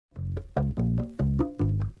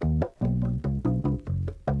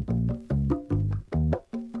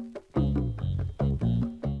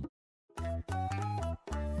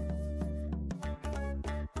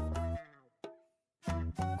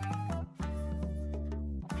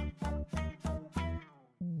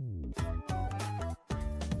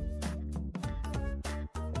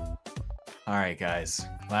Alright guys,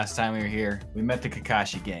 last time we were here, we met the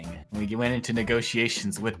Kakashi Gang. We went into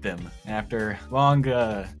negotiations with them. After long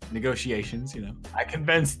negotiations, I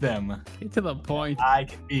convinced them. Get to the point. I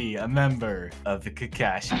can be a member of the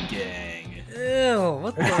Kakashi Gang. Ew,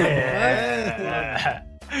 what the fuck?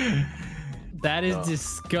 That is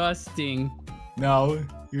disgusting. No,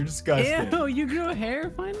 you're disgusting. Ew, you grew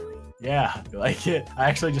hair finally? Yeah, I like it. I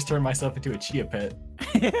actually just turned myself into a chia pet.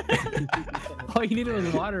 All you needed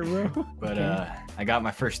was water, bro. But Okay. I got my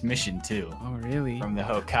first mission too. Oh, really? From the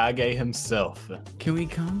Hokage himself. Can we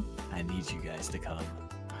come? I need you guys to come.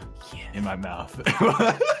 Yeah. In my mouth.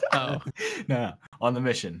 Oh. No, on the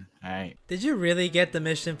mission. Alright. Did you really get the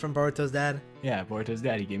mission from Boruto's dad? Yeah, Boruto's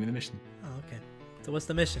daddy gave me the mission. Oh, okay. So what's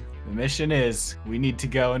the mission? The mission is we need to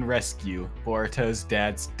go and rescue Boruto's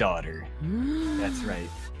dad's daughter. That's right.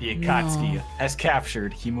 The Akatsuki has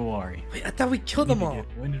captured Himawari. Wait, I thought we killed them all.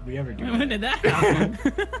 When did we ever do that? When did that happen?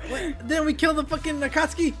 Didn't we kill the fucking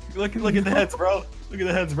Akatsuki? Look at the heads, bro. Look at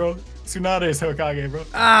the heads, bro. Tsunade is Hokage, bro.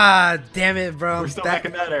 Ah, damn it, bro. We're still back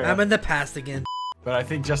in that era. I'm in the past again. But I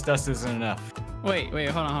think just us isn't enough. Wait,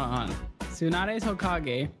 hold on. Tsunade's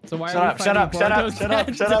Hokage. So why Shut are up, we shut up, fighting shut up, Boruto's shut up,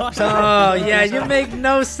 dad's shut up, daughter? Oh, yeah, you make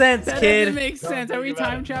no sense, That kid. doesn't make sense. Are we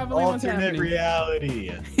time traveling? What's Alternate happening?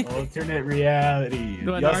 reality. Alternate reality. Do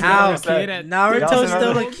You also How? notice that- Naruto's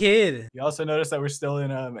still notice- a kid. You also notice that we're still in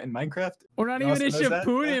Minecraft? We're not You even in also notice that?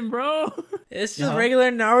 Shippuden, bro. It's just No.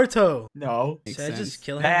 regular Naruto. No. Makes Should I just sense.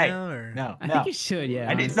 kill him Hey, now? Or? No, I no. think you should, yeah.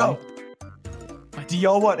 I didn't honestly. know. Do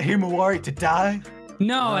y'all want Himawari to die?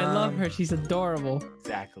 No, I love her. She's adorable.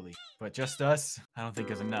 Exactly. But just us, I don't think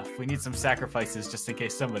is enough. We need some sacrifices just in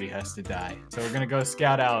case somebody has to die. So we're gonna go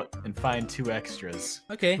scout out and find 2 extras.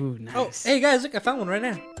 Okay. Ooh, Oh, nice. hey guys, look, I found one right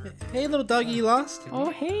now. Hey, little doggy, you lost? Oh,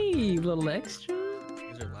 hey, little extra.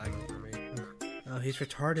 These are lagging for me. Oh, he's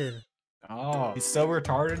retarded. Oh, he's so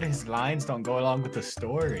retarded his lines don't go along with the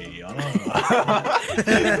story. Oh.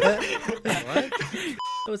 What?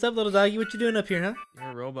 What's up, little doggy? What you doing up here, huh?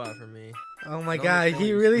 You're a robot for me. Oh my Don't god, tell he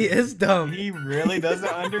me. really is dumb. He really doesn't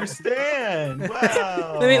understand.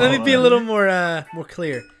 Wow. Let me be a little more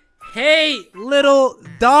clear. Hey, little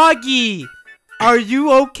doggy, are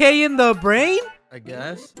you okay in the brain? I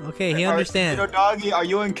guess. Okay, he understands. Little doggy, are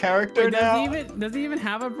you in character Wait, now? does he even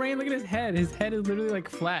have a brain? Look at his head. His head is literally like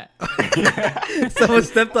flat. Someone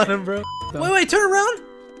stepped on him, bro. Wait, turn around.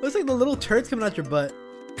 Looks like the little turds coming out your butt.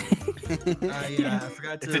 Yeah, I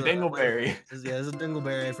forgot to. It's a dingleberry. Yeah, it's a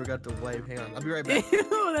dingleberry. I forgot to wipe. Hang on, I'll be right back. Ew,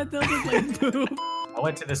 that does look like poop. I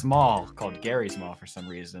went to this mall called Gary's Mall for some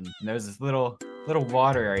reason, and there was this little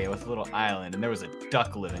water area with a little island, and there was a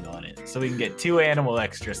duck living on it. So we can get 2 animal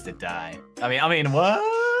extras to die. I mean, what?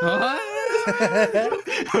 What?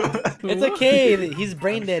 It's okay. He's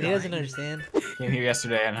brain dead. He doesn't understand. Came here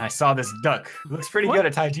yesterday, and I saw this duck. Looks pretty good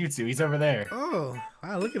at taijutsu. He's over there. Oh,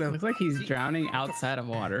 wow, look at him. Looks like he's drowning outside of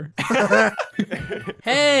water.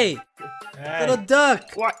 Hey, little duck.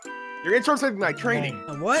 What? You're interrupting my training.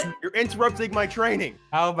 What? You're interrupting my training.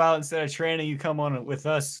 How about instead of training, you come on with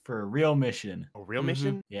us for a real mission? A real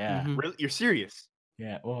mission? Yeah. Mhm. Really? You're serious?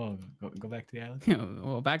 Yeah. Well, go back to the island.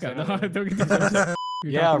 Well, back up. Say no. Don't get this.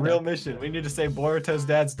 Yeah, real mission. We need to save Boruto's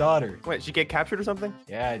dad's daughter. Wait, did she get captured or something?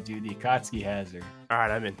 Yeah, dude, the Akatsuki has her. All right,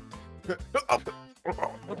 I'm in.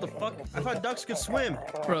 What the fuck? I thought ducks could swim.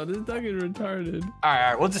 Bro, this duck is retarded. All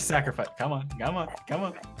right, we'll just sacrifice. Come on.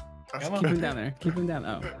 Keep him down there. Keep him down.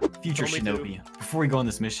 Oh. Future Told me to. Shinobi. Before we go on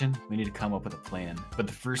this mission, we need to come up with a plan. But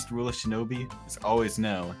the first rule of Shinobi is always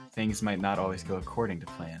know things might not always go according to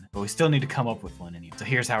plan, but we still need to come up with one anyway. So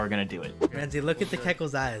here's how we're gonna do it. Ramsey, look at the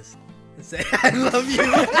Keko's eyes and say, I love you.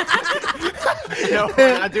 No,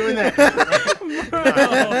 we're not doing that. Bro.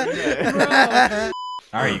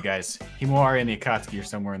 All right, you guys. Himawari and the Akatsuki are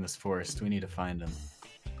somewhere in this forest. We need to find them.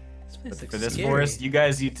 But for this forest, you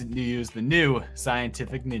guys need to use the new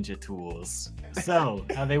scientific ninja tools. So,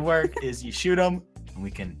 how they work is you shoot them, and we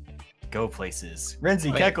can go places.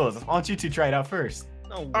 Renzi, Wait. Keckles, why don't you 2 try it out first?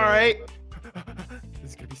 No way. All right.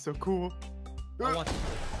 This is gonna be so cool. I want-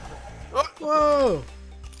 Whoa.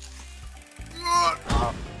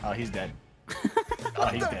 Oh, he's dead. Oh,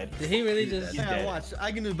 he's dead. Did he really just? He's Yeah, dead. watch.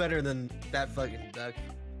 I can do better than that fucking duck.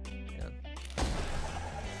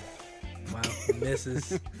 Wow, he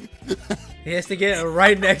misses. He has to get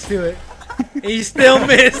right next to it. He still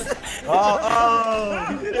missed. Oh,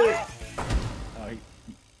 he did it. Oh,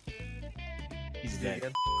 he's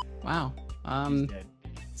dead. Wow. He's dead.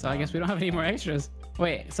 So I guess we don't have any more extras.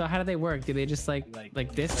 Wait, so how do they work? Do they just like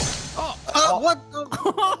this? Oh, what? The?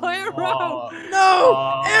 Oh, arrow!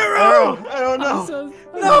 No! Arrow! I don't know. I'm so-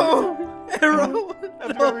 No! Arrow!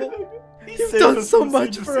 No! You've done so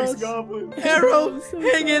much for us. Arrow!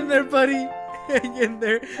 Hang in there, buddy. Hang in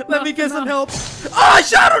there. Let me get some help. Oh, I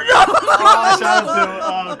shot him! No! Oh, I shot him too.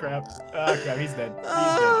 Oh crap. Oh crap. He's dead. He's dead.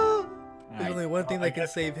 Oh. There's Alright. only one thing Well, I that can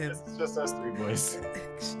guess save him. It's just us three boys.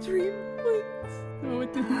 Extreme points. Oh,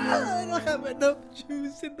 what the I don't have enough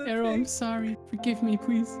juice in the Arrow, I'm thing. sorry. Forgive me,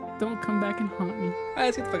 please. Don't come back and haunt me. Alright,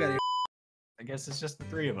 let's get the fuck out of here. I guess it's just the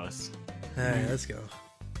three of us. Alright, let's go.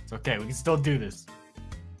 It's okay. We can still do this.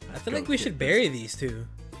 I feel go like we get should this. bury these two.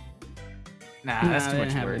 Nah, that's Nah, too they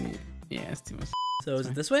much didn't have work. any- Yeah, it's too much. So is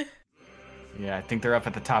it this way? Yeah, I think they're up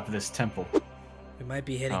at the top of this temple. We might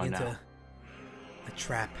be heading Oh, into no. a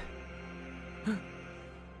trap.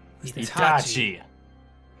 It's Itachi.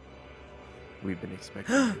 We've been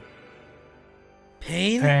expecting you.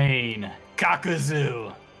 Pain? Pain.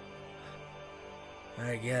 Kakazu.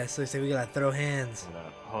 Alright, guys. Looks like we gotta throw hands. Hold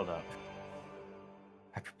up. Hold up.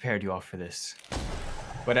 I prepared you all for this.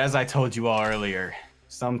 But as I told you all earlier,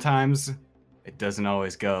 sometimes it doesn't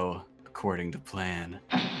always go according to plan.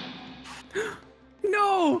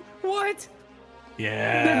 No! What?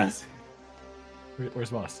 Yes.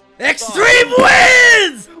 Where's Moss? Extreme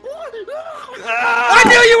wins! I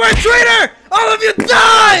knew you were a traitor! All of you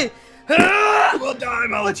die! We'll die,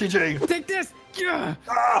 Malachichi! Take this! Yeah.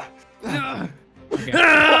 Okay.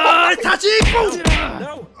 Itachi! Boom!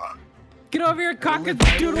 No. Get over here,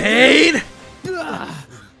 cock-a-doodle! Pain!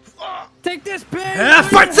 Take this, pig!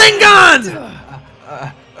 Fartzingon!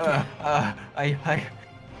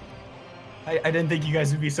 I didn't think you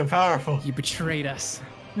guys would be so powerful. You betrayed us.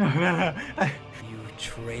 You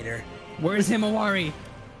traitor. Where's Himawari?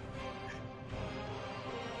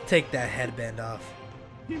 Take that headband off.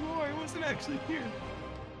 Himawari wasn't actually here.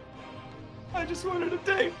 I just wanted a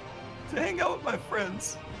date to hang out with my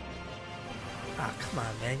friends. Oh, come on,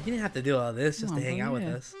 man. You didn't have to do all this just Come to on, hang bro, out with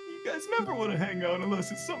yeah. us. You guys never want to hang out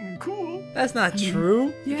unless it's something cool. That's not true.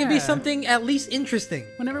 It can be yeah. something at least interesting.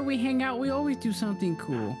 Whenever we hang out, we always do something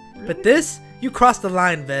cool. But this, you crossed the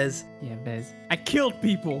line, Vez. Yeah, Bez. I killed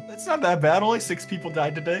people. It's not that bad. Only 6 people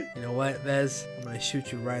died today. You know what, Vez? I'm gonna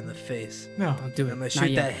shoot you right in the face. No. Don't do it. I'm gonna Not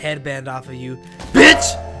shoot yet. that headband off of you.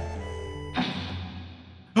 Bitch!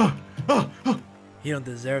 You don't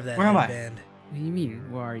deserve that Where am I? headband. What do you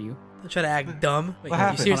mean? Where are you? Don't try to act dumb. Wait, What you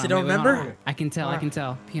happened? seriously Hold don't on, wait, remember? wait. I can tell. I can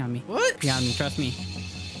tell. Pee on me. What? Pee on me. Trust me.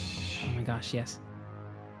 Oh my gosh, yes.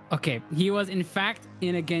 Okay, he was in fact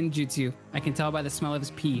in a genjutsu. I can tell by the smell of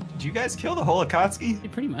his pee. Did you guys kill the whole Akatsuki? Yeah,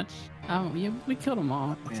 pretty much. Oh, yeah, we killed them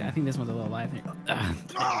all. Yeah. I think this one's a little alive here. There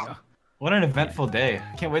we go. What an eventful day.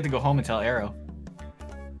 I can't wait to go home and tell Arrow.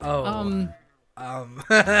 Oh.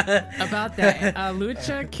 About that,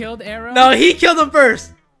 Lucha killed Arrow. No, he killed him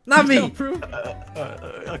first. Not me. No proof.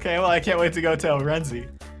 Okay, well, I can't wait to go tell Renzi.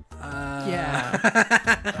 Yeah.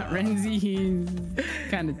 Renzi, he's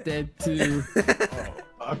kind of dead too.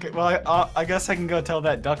 Okay, well, I guess I can go tell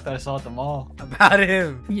that duck that I saw at the mall. About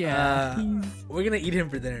him. Yeah. We're gonna eat him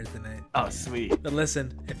for dinner tonight. Oh, sweet. But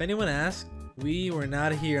listen, if anyone asks, we were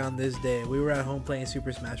not here on this day. We were at home playing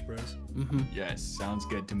Super Smash Bros. Yes, sounds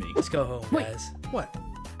good to me. Let's go home, Wait. guys. What?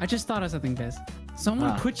 I just thought of something, Bez. Someone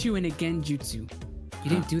Huh. put you in a genjutsu. You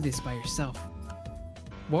didn't do this by yourself.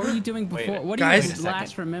 What were you doing Wait, before? What do guys- you Wait a second.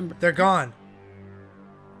 last remember? They're gone.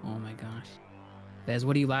 Oh my gosh. Bez,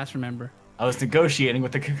 what do you last remember? I was negotiating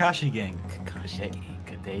with the Kakashi gang. Kakashi gang.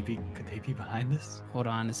 Could they be behind this? Hold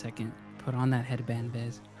on a second. Put on that headband,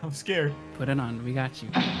 Bez. I'm scared. Put it on. We got you.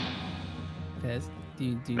 Bez, do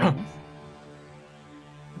you know this?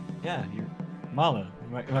 Yeah, you're Mala.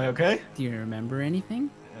 Am I okay? Do you remember anything?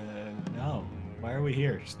 No. Why are we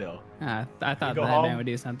here still? I thought the go headband home? would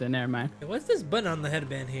do something. Never mind. Hey, what's this button on the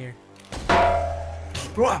headband here?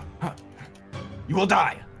 You will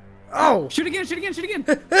die. Oh! Shoot again! Shoot again! Shoot again!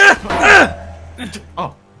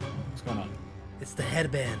 Oh, what's going on? It's the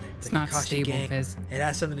headband. It's The not Kakashi stable, gang. Vez. It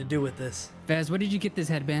has something to do with this. Vez, where did you get this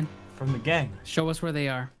headband? From the gang. Show us where they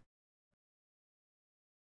are.